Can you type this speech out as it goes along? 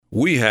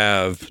We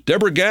have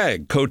Debra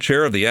Gagg,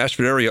 co-chair of the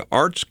Ashford Area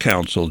Arts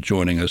Council,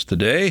 joining us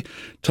today.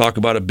 Talk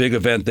about a big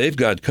event they've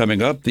got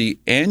coming up, the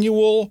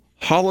annual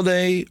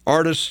Holiday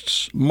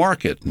Artists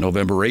Market,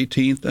 November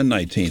 18th and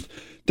 19th.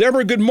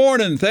 Debra, good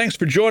morning. Thanks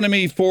for joining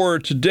me for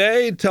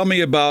today. Tell me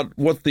about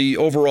what the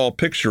overall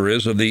picture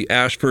is of the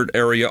Ashford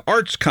Area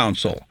Arts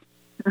Council.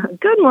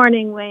 Good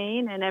morning,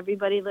 Wayne, and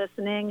everybody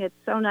listening. It's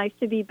so nice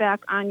to be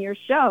back on your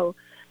show.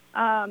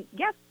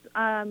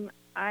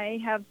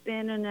 I have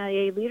been in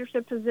a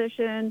leadership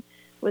position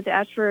with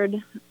Ashford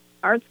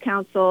Arts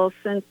Council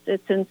since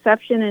its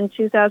inception in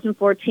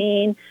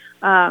 2014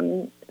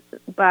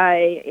 by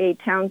a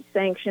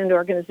town-sanctioned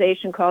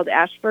organization called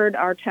Ashford,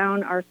 Our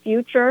Town, Our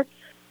Future,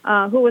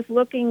 who was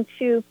looking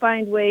to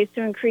find ways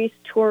to increase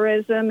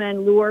tourism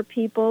and lure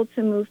people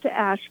to move to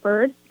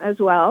Ashford as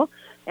well.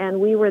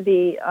 And we were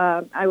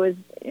I was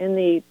in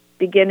the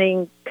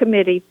beginning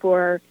committee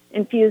for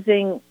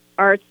infusing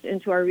arts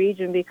into our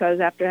region,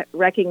 because after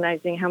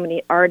recognizing how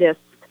many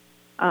artists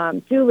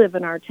do live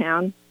in our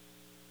town,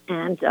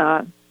 and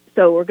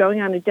so we're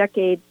going on a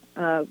decade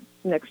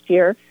next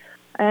year,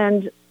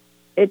 and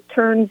it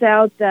turns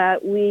out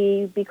that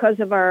we, because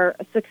of our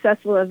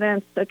successful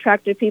events,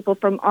 attracted people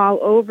from all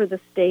over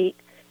the state.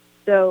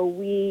 So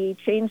we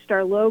changed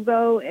our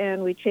logo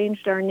and we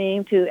changed our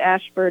name to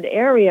Ashford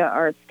Area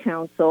Arts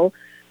Council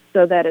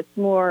so that it's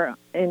more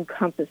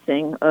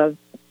encompassing of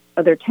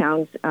other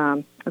towns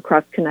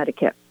across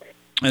Connecticut.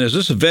 And is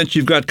this event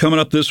you've got coming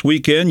up this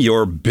weekend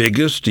your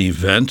biggest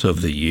event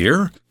of the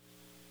year?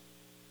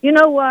 You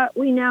know what?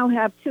 We now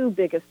have two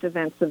biggest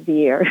events of the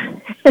year,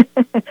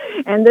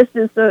 and this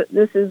is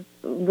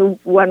the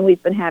one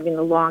we've been having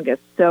the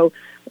longest. So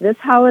this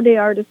Holiday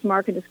Artist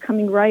Market is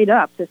coming right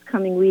up this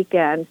coming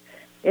weekend.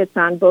 It's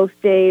on both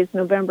days,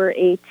 November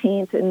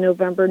 18th and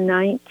November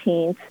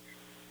 19th,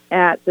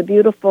 at the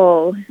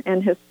beautiful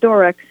and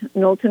historic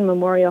Knowlton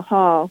Memorial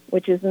Hall,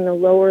 which is in the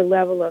lower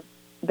level of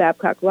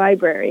Babcock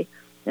Library.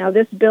 Now,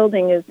 this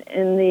building is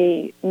in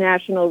the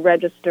National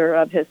Register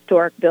of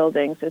Historic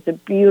Buildings. It's a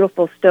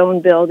beautiful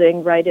stone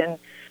building right in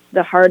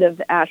the heart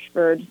of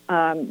Ashford,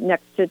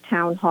 next to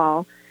Town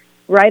Hall,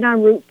 right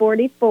on Route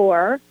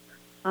 44,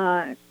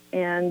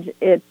 and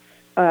it's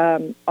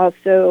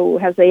also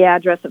has the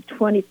address of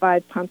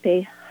 25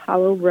 Pompey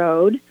Hollow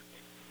Road.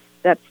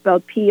 That's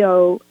spelled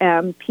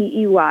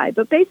Pompey,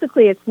 but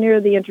basically it's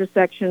near the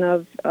intersection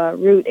of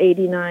Route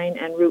 89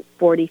 and Route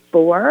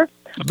 44.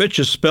 I bet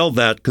you spelled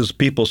that because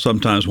people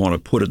sometimes want to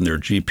put it in their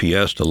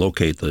GPS to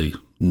locate the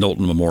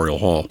Knowlton Memorial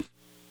Hall.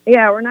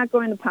 Yeah, we're not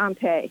going to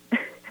Pompeii.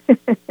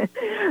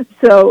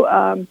 So,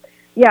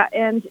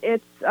 and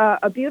it's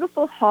a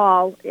beautiful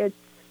hall. It's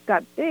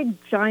got big,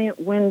 giant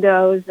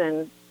windows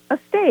and a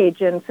stage.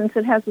 And since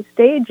it has a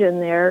stage in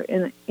there,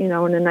 in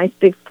a nice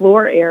big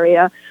floor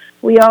area,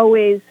 we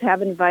always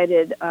have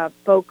invited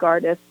folk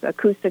artists,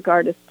 acoustic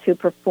artists, to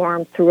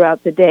perform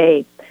throughout the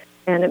day.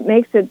 And it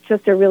makes it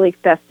just a really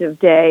festive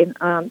day.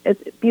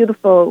 It's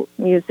beautiful.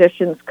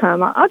 Musicians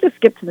come. I'll just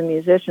skip to the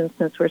musicians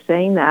since we're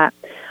saying that.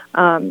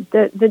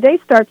 The day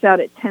starts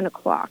out at 10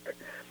 o'clock,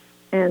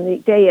 and the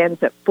day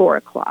ends at 4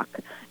 o'clock.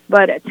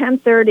 But at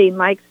 10:30,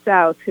 Mike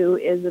South, who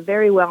is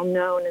very well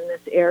known in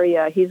this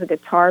area, he's a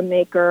guitar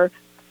maker,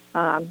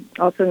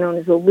 also known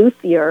as a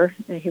luthier,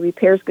 and he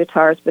repairs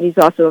guitars, but he's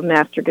also a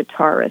master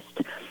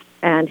guitarist.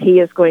 And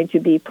he is going to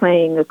be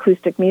playing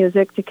acoustic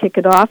music to kick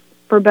it off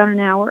for about an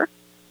hour.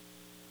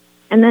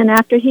 And then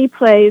after he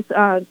plays,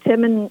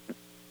 Tim and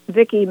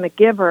Vicki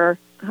McGiver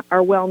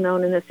are well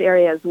known in this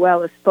area as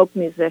well as folk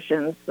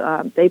musicians.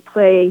 They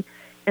play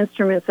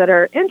instruments that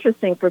are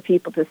interesting for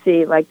people to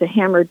see, like the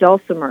hammer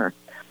dulcimer.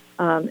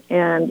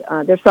 And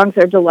their songs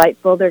are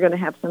delightful. They're going to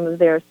have some of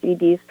their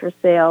CDs for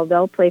sale.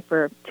 They'll play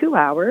for 2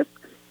 hours.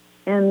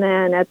 And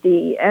then at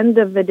the end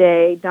of the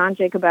day, Don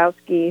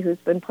Jacobowski, who's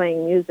been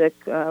playing music,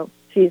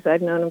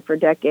 I've known him for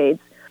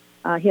decades.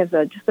 He has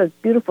just a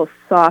beautiful,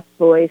 soft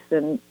voice,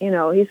 and,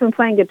 he's been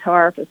playing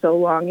guitar for so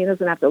long, he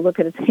doesn't have to look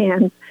at his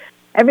hands.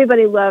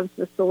 Everybody loves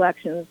the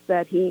selections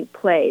that he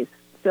plays.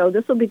 So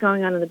this will be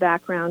going on in the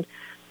background.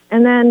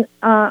 And then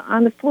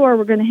on the floor,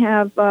 we're going to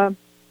have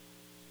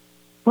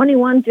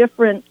 21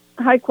 different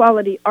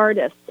high-quality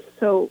artists.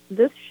 So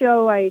this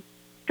show, I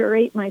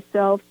curate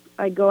myself.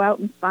 I go out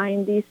and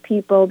find these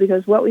people,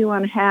 because what we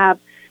want to have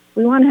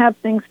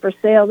things for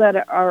sale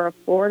that are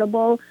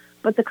affordable,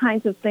 but the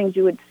kinds of things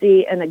you would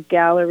see in a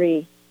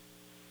gallery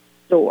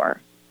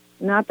store,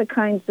 not the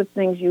kinds of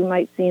things you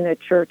might see in a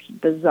church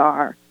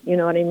bazaar. You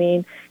know what I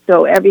mean?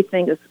 So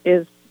everything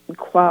is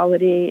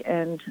quality,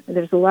 and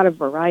there's a lot of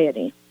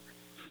variety.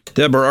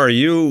 Debra, are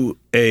you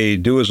a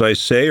do as I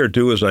say or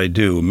do as I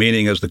do?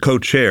 Meaning, as the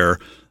co-chair,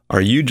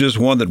 are you just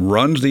one that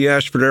runs the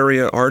Ashford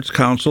Area Arts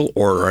Council,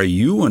 or are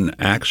you an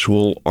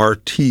actual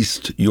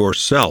artiste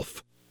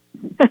yourself?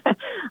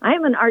 I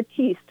am an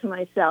artiste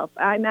myself.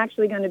 I'm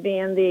actually going to be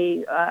in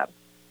the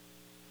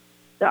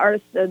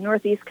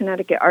Northeast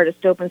Connecticut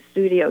Artist Open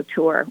Studio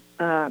Tour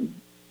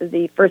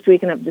the first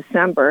weekend of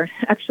December,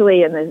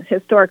 actually in the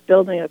historic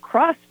building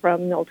across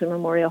from Milton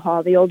Memorial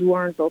Hall, the old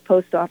Warrenville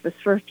Post Office,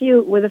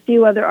 with a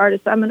few other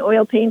artists. I'm an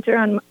oil painter.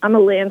 I'm a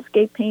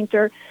landscape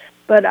painter,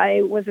 but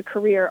I was a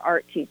career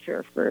art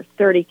teacher for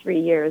 33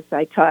 years.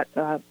 I taught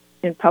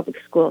in public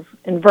schools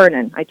in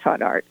Vernon. I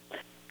taught art.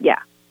 Yeah.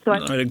 So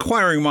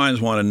inquiring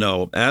minds want to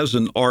know, as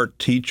an art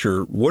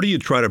teacher, what do you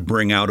try to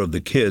bring out of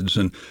the kids?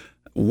 And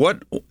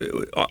what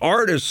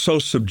art is so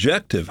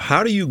subjective.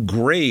 How do you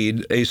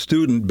grade a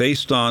student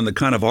based on the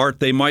kind of art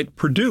they might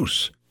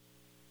produce?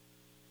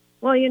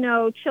 Well,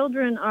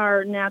 children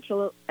are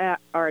natural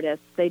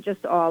artists. They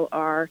just all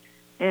are.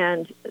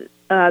 And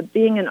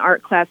being in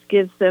art class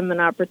gives them an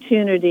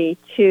opportunity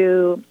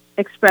to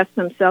express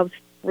themselves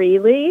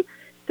freely.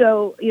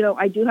 So,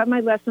 I do have my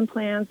lesson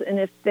plans, and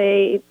if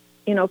they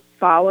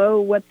follow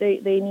what they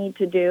need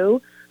to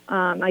do.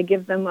 I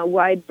give them a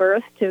wide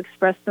berth to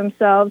express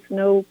themselves.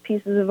 No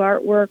pieces of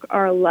artwork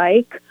are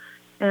alike.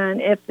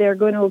 And if they're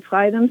going to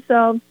apply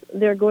themselves,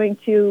 they're going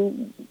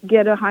to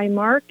get a high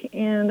mark.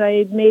 And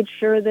I made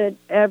sure that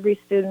every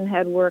student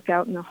had work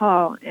out in the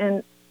hall.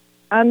 And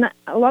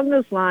along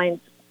those lines,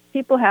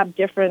 people have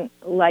different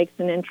likes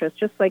and interests,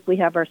 just like we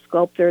have our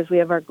sculptors, we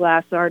have our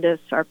glass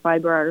artists, our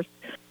fiber artists,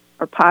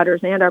 our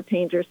potters, and our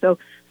painters. So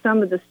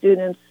some of the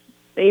students'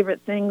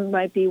 favorite things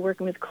might be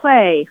working with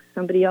clay.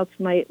 Somebody else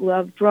might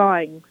love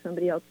drawing.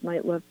 Somebody else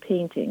might love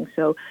painting.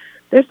 So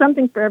there's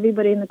something for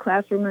everybody in the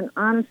classroom. And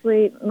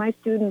honestly, my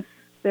students,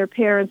 their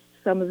parents,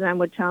 some of them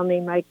would tell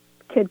me my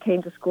kid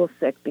came to school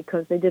sick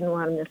because they didn't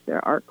want to miss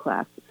their art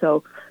class.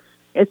 So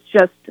it's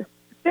just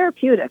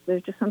therapeutic.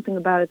 There's just something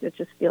about it that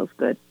just feels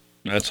good.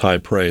 That's high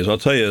praise. I'll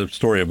tell you a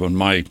story about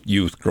my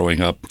youth growing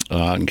up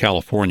in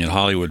California, in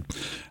Hollywood.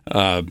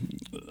 I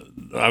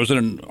was in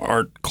an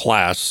art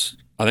class.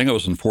 I think I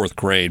was in fourth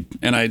grade,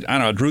 and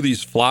I drew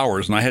these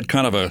flowers, and I had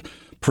kind of a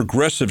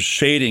progressive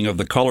shading of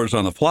the colors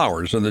on the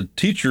flowers, and the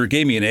teacher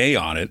gave me an A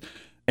on it,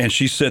 and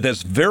she said,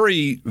 "That's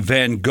very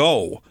Van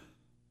Gogh."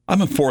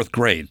 I'm in fourth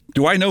grade.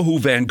 Do I know who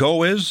Van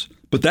Gogh is?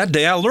 But that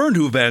day I learned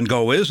who Van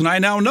Gogh is, and I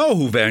now know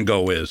who Van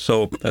Gogh is.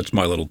 So that's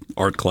my little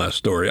art class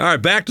story. All right,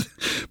 back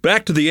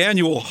to the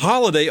annual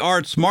Holiday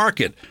Arts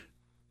Market.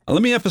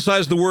 Let me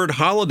emphasize the word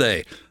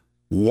holiday.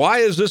 Why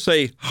is this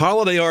a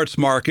holiday arts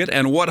market,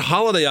 and what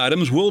holiday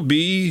items will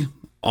be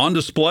on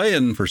display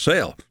and for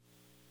sale?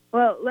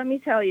 Well, let me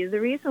tell you,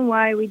 the reason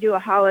why we do a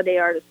holiday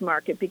artist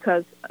market,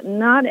 because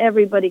not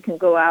everybody can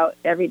go out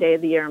every day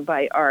of the year and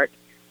buy art.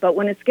 But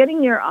when it's getting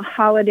near a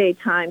holiday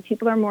time,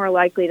 people are more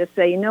likely to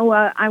say, you know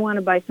what, I want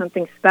to buy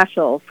something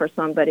special for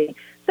somebody.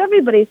 So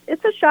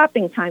it's a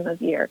shopping time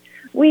of year.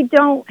 We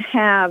don't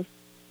have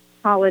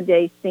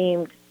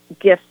holiday-themed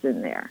gifts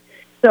in there.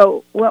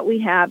 So what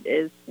we have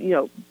is,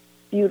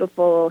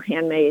 beautiful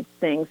handmade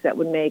things that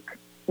would make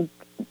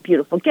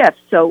beautiful gifts.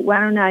 So why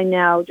don't I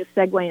now just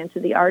segue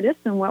into the artist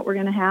and what we're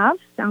going to have?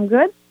 Sound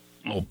good?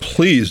 Oh,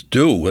 please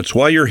do. That's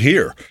why you're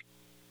here.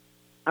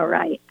 All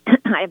right.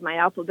 I have my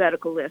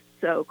alphabetical list.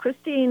 So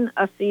Christine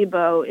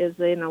Acebo is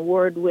an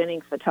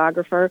award-winning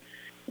photographer.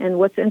 And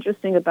what's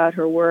interesting about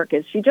her work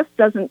is she just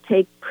doesn't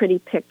take pretty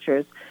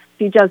pictures.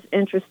 She does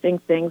interesting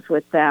things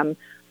with them.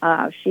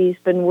 She's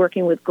been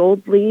working with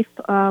gold leaf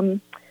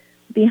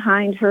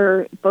behind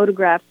her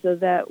photographs so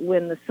that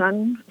when the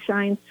sun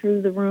shines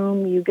through the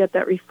room, you get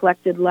that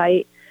reflected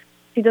light.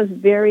 She does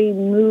very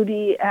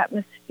moody,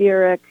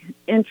 atmospheric,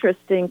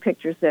 interesting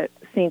pictures that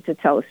seem to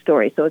tell a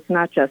story. So it's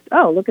not just,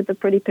 oh, look at the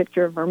pretty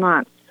picture of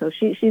Vermont. So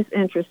she's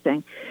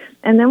interesting.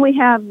 And then we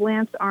have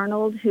Lance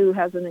Arnold, who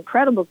has an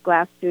incredible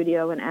glass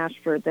studio in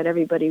Ashford that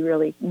everybody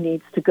really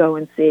needs to go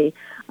and see.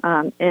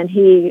 And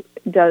he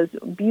does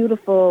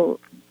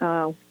beautiful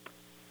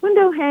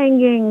window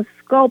hangings,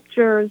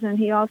 sculptures, and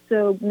he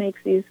also makes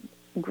these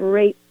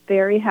great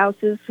fairy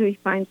houses. So he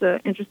finds an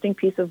interesting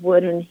piece of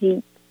wood and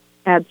he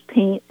adds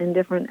paint and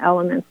different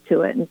elements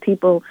to it. And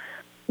people,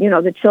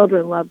 the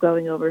children love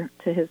going over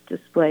to his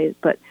displays.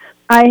 But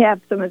I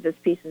have some of his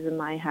pieces in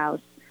my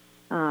house,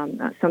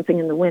 something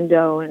in the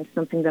window and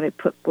something that I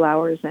put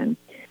flowers in.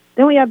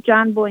 Then we have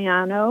John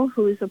Boiano,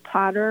 who is a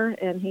potter,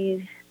 and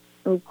he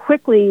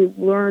quickly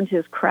learned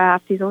his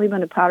craft. He's only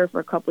been a potter for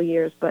a couple of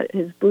years, but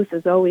his booth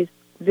is always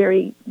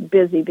very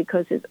busy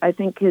because I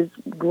think his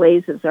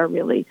glazes are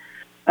really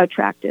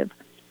attractive.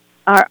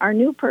 Our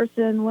new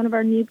person, one of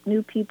our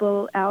new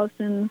people,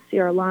 Allison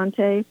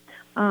Ciarlante,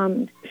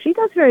 she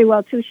does very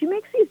well too. She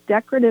makes these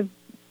decorative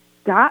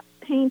dot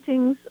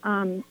paintings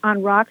on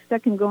rocks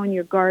that can go in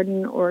your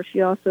garden, or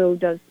she also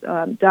does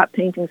dot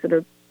paintings that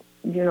are,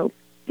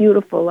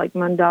 beautiful, like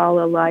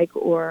mandala-like,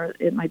 or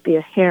it might be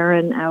a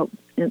heron out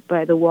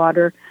by the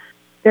water.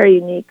 Very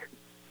unique.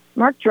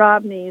 Mark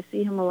Drobny, you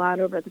see him a lot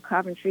over at the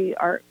Coventry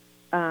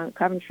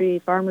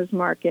Farmers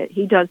Market.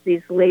 He does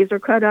these laser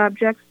cut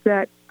objects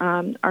that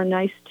are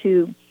nice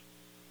to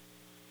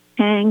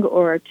hang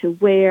or to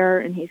wear,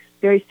 and he's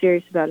very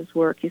serious about his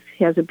work. He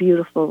has a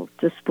beautiful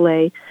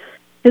display.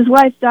 His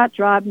wife, Dot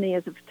Drobny,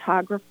 is a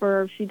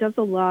photographer. She does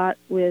a lot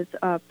with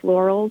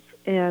florals,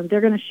 and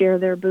they're going to share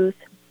their booth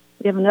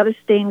We have another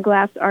stained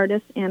glass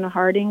artist, Anna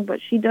Harding, but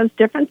she does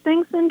different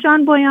things than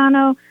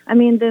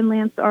than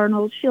Lance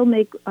Arnold. She'll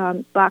make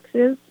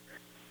boxes,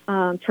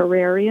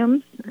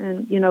 terrariums,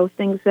 and,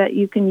 things that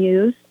you can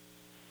use.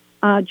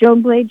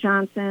 Joan Blade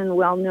Johnson,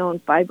 well-known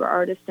fiber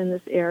artist in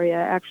this area,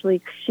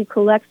 actually she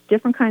collects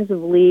different kinds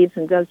of leaves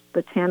and does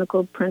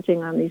botanical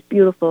printing on these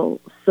beautiful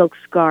silk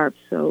scarves.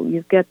 So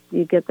you get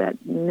that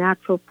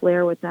natural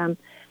flair with them.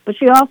 But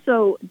she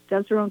also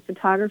does her own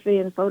photography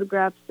and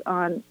photographs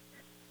on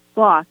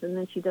cloth, and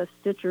then she does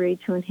stitchery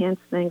to enhance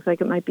things.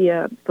 Like it might be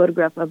a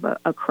photograph of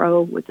a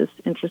crow with this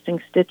interesting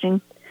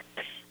stitching.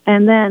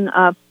 And then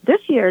this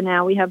year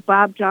now we have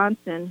Bob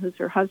Johnson, who's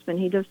her husband.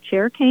 He does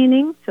chair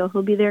caning, so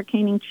he'll be there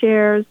caning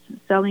chairs,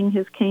 selling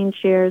his cane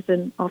chairs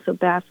and also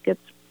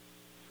baskets.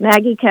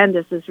 Maggie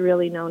Kendis is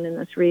really known in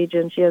this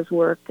region. She has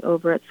worked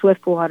over at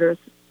Swiftwater's.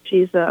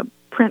 She's a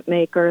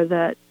printmaker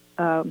that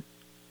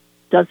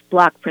does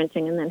block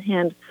printing and then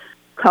hand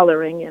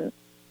coloring. And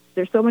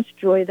there's so much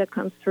joy that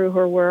comes through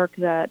her work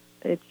that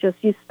it's just,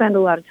 you spend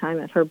a lot of time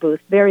at her booth.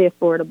 Very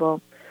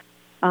affordable.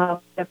 We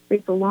have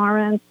Rita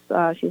Lawrence.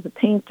 She's a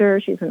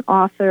painter. She's an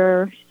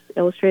author. She's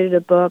illustrated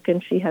a book,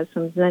 and she has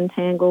some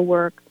Zentangle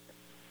work.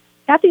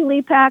 Kathy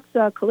Lepak's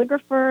a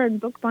calligrapher and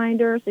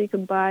bookbinder, so you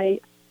can buy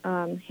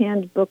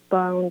hand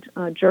book-bound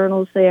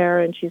journals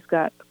there, and she's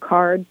got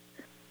cards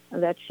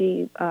that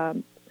she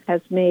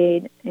has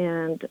made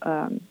and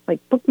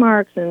like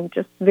bookmarks and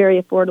just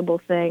very affordable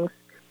things.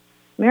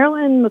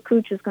 Marilyn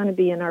McCooch is going to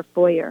be in our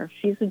foyer.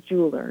 She's a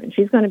jeweler, and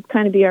she's going to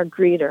kind of be our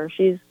greeter.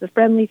 She's the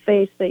friendly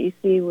face that you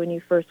see when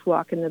you first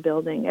walk in the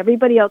building.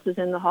 Everybody else is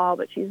in the hall,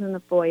 but she's in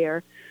the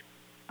foyer.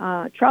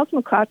 Charles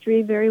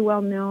McCautry, very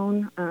well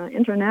known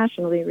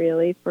internationally,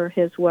 really, for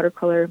his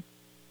watercolor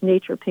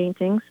nature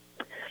paintings.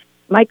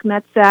 Mike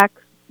Metzak,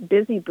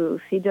 busy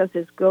booth. He does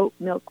his goat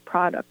milk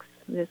products,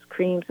 his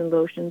creams and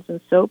lotions and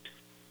soaps.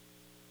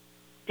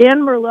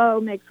 Dan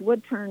Merlot makes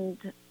wood-turned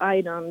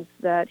items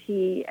that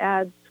he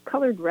adds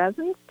colored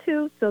resins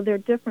too, so they're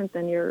different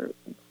than your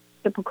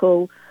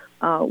typical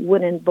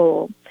wooden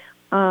bowl.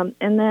 And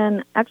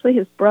then actually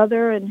his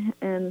brother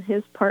and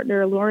his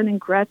partner, Lauren and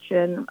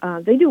Gretchen,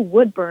 they do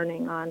wood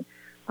burning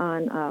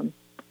on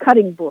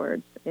cutting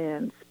boards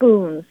and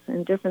spoons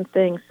and different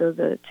things. So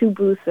the two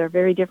booths are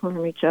very different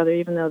from each other,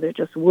 even though they're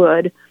just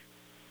wood.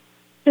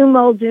 Sue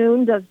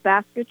Muldoon does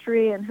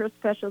basketry, and her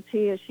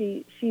specialty is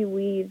she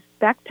weaves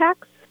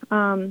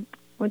backpacks,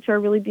 which are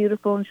really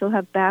beautiful, and she'll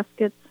have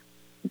baskets.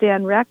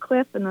 Dan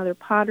Ratcliffe, another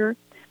potter,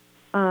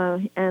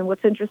 and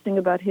what's interesting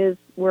about his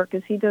work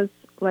is he does,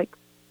 like,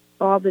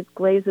 all the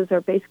glazes are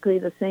basically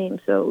the same.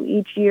 So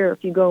each year,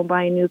 if you go and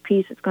buy a new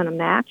piece, it's going to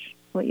match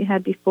what you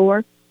had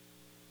before.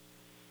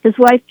 His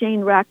wife,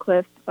 Jane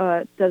Ratcliffe,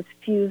 does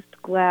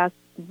fused glass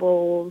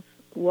bowls,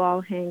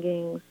 wall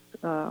hangings,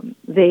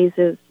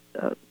 vases,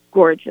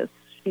 gorgeous.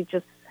 She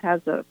just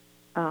has a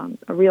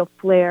real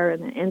flair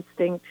and an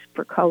instinct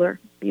for color.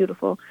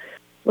 Beautiful.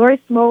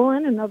 Lori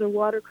Smolin, another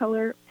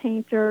watercolor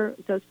painter,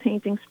 does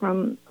paintings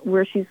from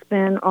where she's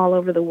been all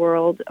over the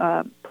world,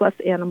 plus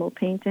animal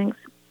paintings.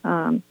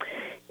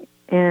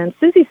 And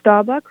Susie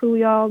Staubach, who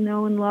we all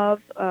know and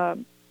love,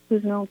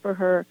 who's known for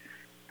her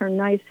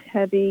nice,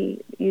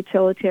 heavy,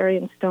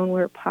 utilitarian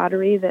stoneware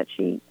pottery that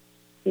she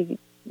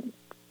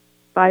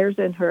fires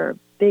in her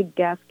big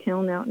gas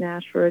kiln out in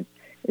Ashford,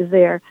 is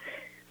there.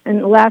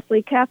 And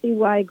lastly, Kathy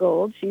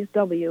Weigold, she's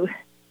a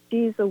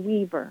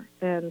weaver,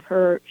 and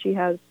she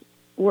has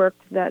work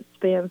that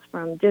spans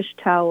from dish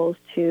towels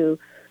to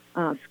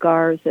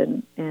scarves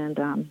and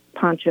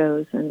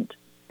ponchos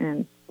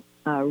and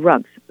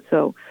rugs.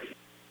 So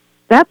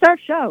that's our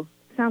show.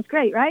 Sounds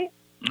great, right?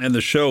 And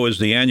the show is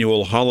the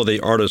annual Holiday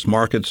Artist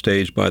Market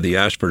staged by the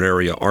Ashford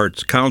Area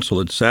Arts Council.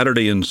 It's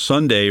Saturday and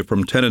Sunday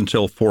from 10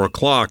 until 4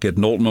 o'clock at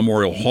Knowlton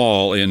Memorial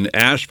Hall in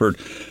Ashford.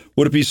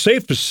 Would it be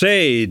safe to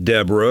say,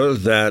 Debra,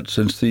 that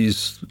since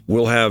these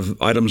will have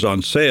items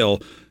on sale,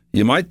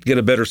 you might get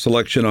a better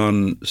selection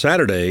on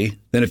Saturday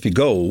than if you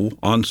go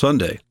on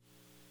Sunday?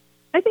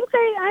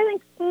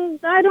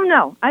 I don't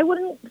know. I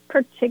wouldn't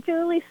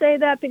particularly say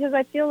that because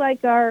I feel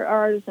like our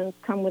artisans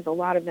come with a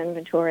lot of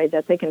inventory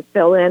that they can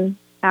fill in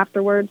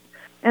afterwards.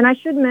 And I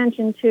should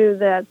mention, too,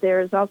 that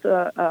there's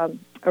also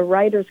a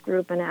writers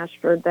group in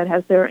Ashford that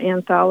has their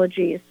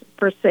anthologies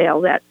for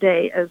sale that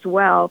day as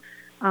well.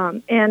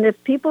 And if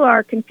people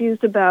are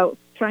confused about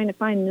trying to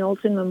find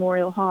Knowlton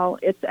Memorial Hall,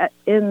 it's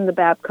in the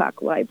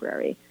Babcock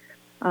Library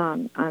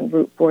on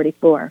Route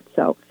 44.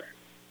 So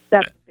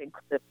that's a big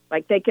clip.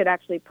 Like, they could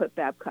actually put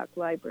Babcock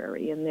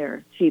Library in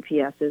their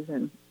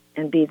GPSs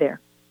and be there.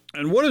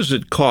 And what does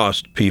it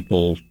cost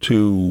people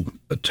to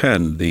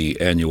attend the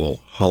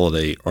annual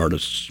Holiday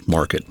Artists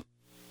Market?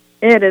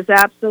 It is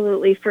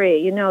absolutely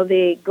free. You know,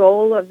 the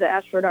goal of the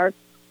Ashford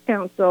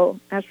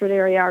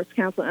Area Arts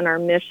Council, and our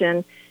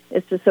mission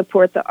is to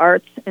support the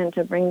arts and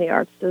to bring the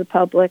arts to the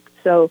public.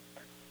 So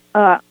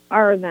our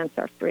events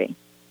are free.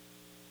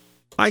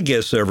 I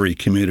guess every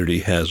community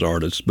has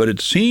artists, but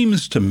it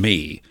seems to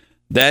me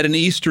that in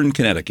eastern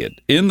Connecticut,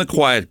 in the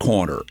Quiet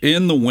Corner,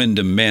 in the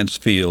Windham,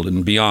 Mansfield,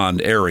 and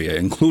beyond area,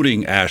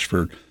 including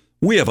Ashford,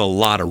 we have a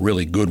lot of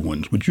really good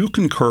ones. Would you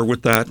concur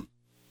with that?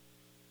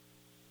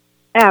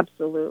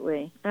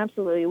 Absolutely.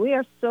 Absolutely. We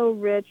are so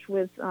rich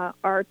with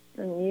arts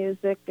and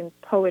music and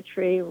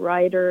poetry,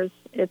 writers.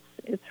 It's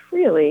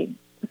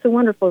a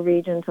wonderful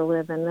region to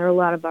live in. There are a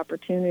lot of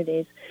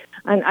opportunities.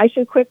 And I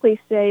should quickly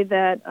say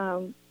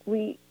that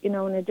we, in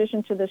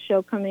addition to the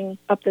show coming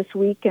up this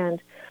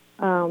weekend,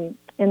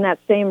 in that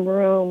same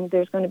room,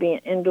 there's going to be an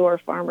indoor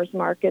farmers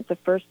market the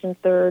first and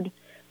third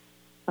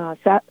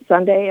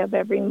Sunday of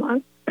every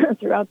month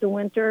throughout the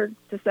winter,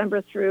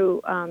 December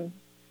through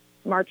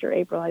March or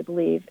April, I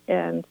believe.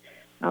 And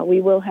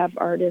we will have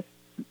artists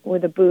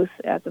with a booth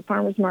at the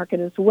farmers market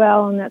as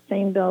well in that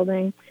same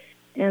building.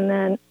 And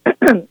then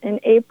in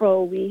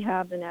April, we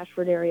have the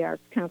Ashford Area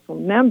Arts Council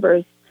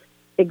members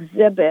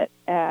exhibit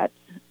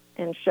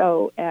and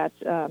show at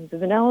the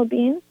Vanilla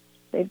Bean.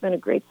 They've been a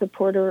great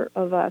supporter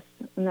of us,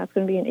 and that's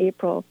going to be in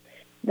April.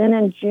 Then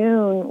in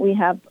June, we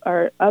have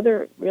our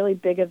other really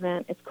big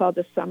event. It's called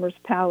the Summer's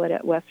Palette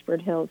at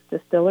Westford Hills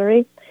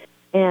Distillery.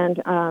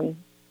 And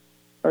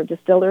or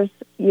Distillers,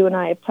 you and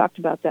I have talked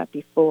about that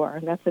before.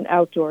 And that's an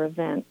outdoor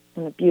event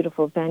in a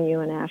beautiful venue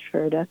in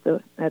Ashford at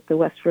the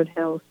Westford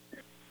Hills.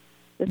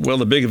 Well,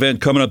 the big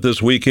event coming up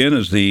this weekend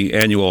is the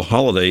annual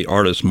Holiday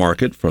Artist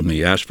Market from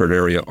the Ashford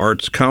Area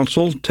Arts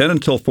Council, 10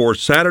 until 4,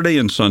 Saturday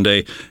and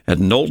Sunday at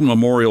Knowlton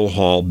Memorial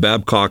Hall,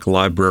 Babcock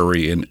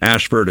Library in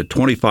Ashford at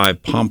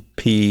 25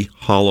 Pompey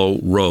Hollow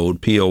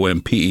Road,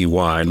 Pompey,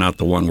 not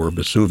the one where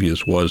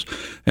Vesuvius was,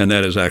 and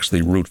that is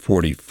actually Route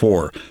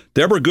 44.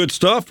 Debra, good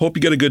stuff. Hope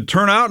you get a good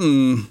turnout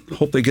and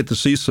hope they get to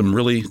see some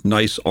really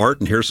nice art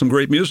and hear some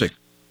great music.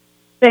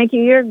 Thank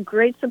you. You're a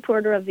great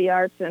supporter of the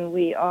arts, and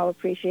we all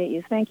appreciate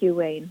you. Thank you,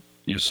 Wayne.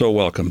 You're so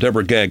welcome.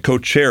 Debra Gagg,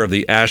 co-chair of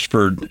the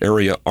Ashford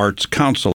Area Arts Council.